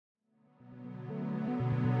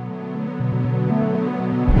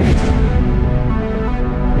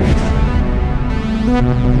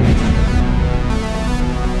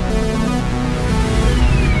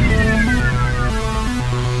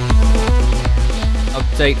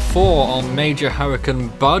Update 4 on Major Hurricane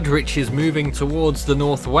Bud, which is moving towards the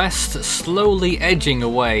northwest, slowly edging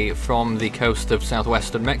away from the coast of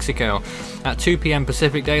southwestern Mexico. At 2 p.m.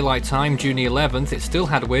 Pacific Daylight Time, June 11th, it still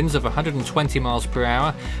had winds of 120 miles per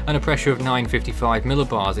hour and a pressure of 955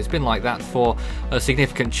 millibars. It's been like that for a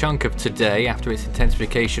significant chunk of today after its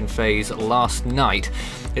intensification phase last night.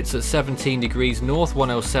 It's at 17 degrees north,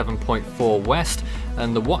 107.4 west,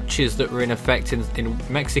 and the watches that were in effect in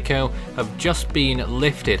Mexico have just been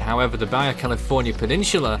lifted. However, the Baja California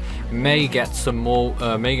Peninsula may get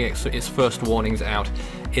its first warnings out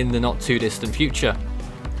in the not too distant future.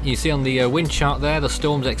 You see on the wind chart there, the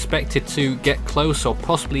storm's expected to get close or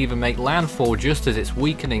possibly even make landfall just as it's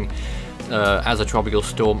weakening as a tropical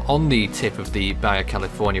storm on the tip of the Baja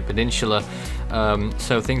California Peninsula.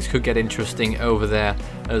 So things could get interesting over there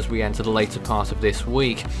as we enter the later part of this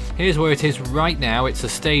week. Here's where it is right now. It's a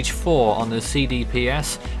stage 4 on the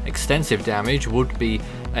CDPS. Extensive damage would be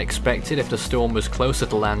expected if the storm was closer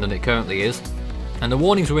to land than it currently is. And the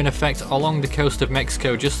warnings were in effect along the coast of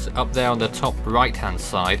Mexico, just up there on the top right hand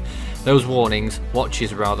side. Those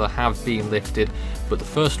watches rather, have been lifted, but the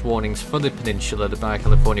first warnings for the peninsula, the Baja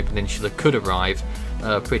California Peninsula, could arrive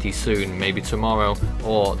pretty soon, maybe tomorrow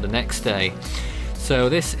or the next day. So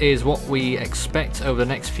this is what we expect over the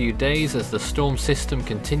next few days as the storm system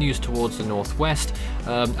continues towards the northwest.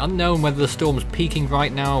 Unknown whether the storm's peaking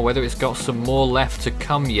right now or whether it's got some more left to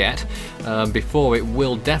come yet before it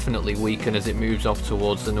will definitely weaken as it moves off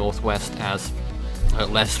towards the northwest as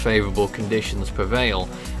less favourable conditions prevail,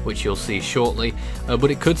 which you'll see shortly.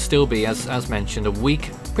 But it could still be, as mentioned, a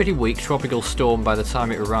pretty weak tropical storm by the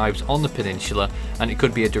time it arrives on the peninsula, and it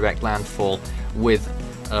could be a direct landfall with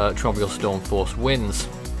tropical storm force winds.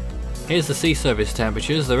 Here's the sea surface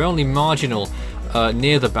temperatures. They're only marginal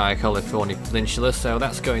near the Baja California Peninsula, so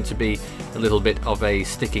that's going to be a little bit of a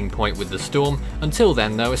sticking point with the storm. Until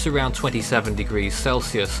then though, it's around 27 degrees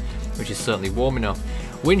Celsius, which is certainly warm enough.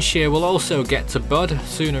 Wind shear will also get to Bud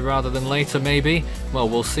sooner rather than later, maybe. Well,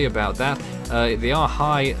 we'll see about that. There are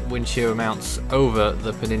high wind shear amounts over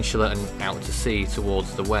the peninsula and out to sea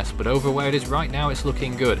towards the west, but over where it is right now, it's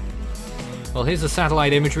looking good. Well, here's the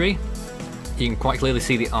satellite imagery. You can quite clearly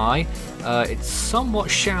see the eye. It's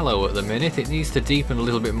somewhat shallow at the minute. It needs to deepen a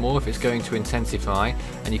little bit more if it's going to intensify,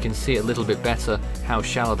 and you can see a little bit better how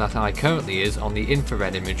shallow that eye currently is on the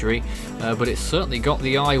infrared imagery. But it's certainly got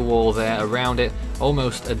the eye wall there around it,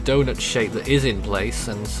 almost a donut shape that is in place,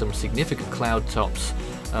 and some significant cloud tops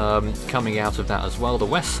coming out of that as well. The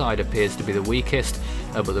west side appears to be the weakest,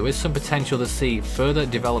 but there is some potential to see further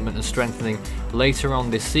development and strengthening later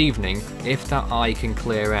on this evening if that eye can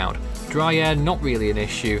clear out. Dry air not really an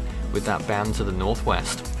issue with that band to the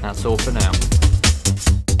northwest. That's all for now.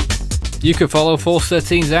 You can follow Force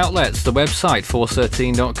 13's outlets, the website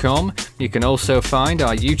force13.com. You can also find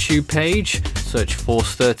our YouTube page, search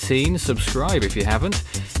Force 13, subscribe if you haven't.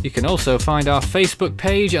 You can also find our Facebook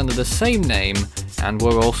page under the same name, and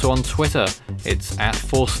we're also on Twitter. It's at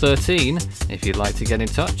Force 13 if you'd like to get in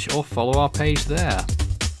touch or follow our page there.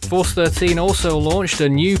 Force 13 also launched a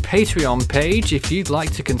new Patreon page if you'd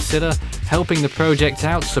like to consider helping the project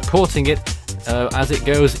out, supporting it as it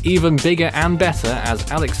goes even bigger and better,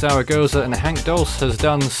 as Alex Zaragoza and Hank Dulce has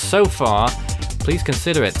done so far. Please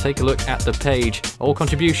consider it. Take a look at the page. All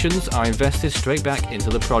contributions are invested straight back into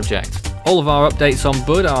the project. All of our updates on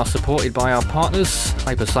Bud are supported by our partners,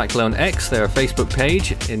 Hypercyclone X. They're a Facebook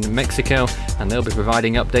page in Mexico, and they'll be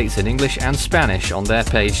providing updates in English and Spanish on their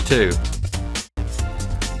page too.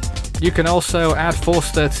 You can also add Force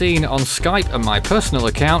 13 on Skype and my personal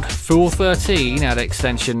account, Fool13 at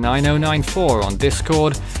extension 9094 on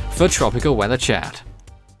Discord for tropical weather chat.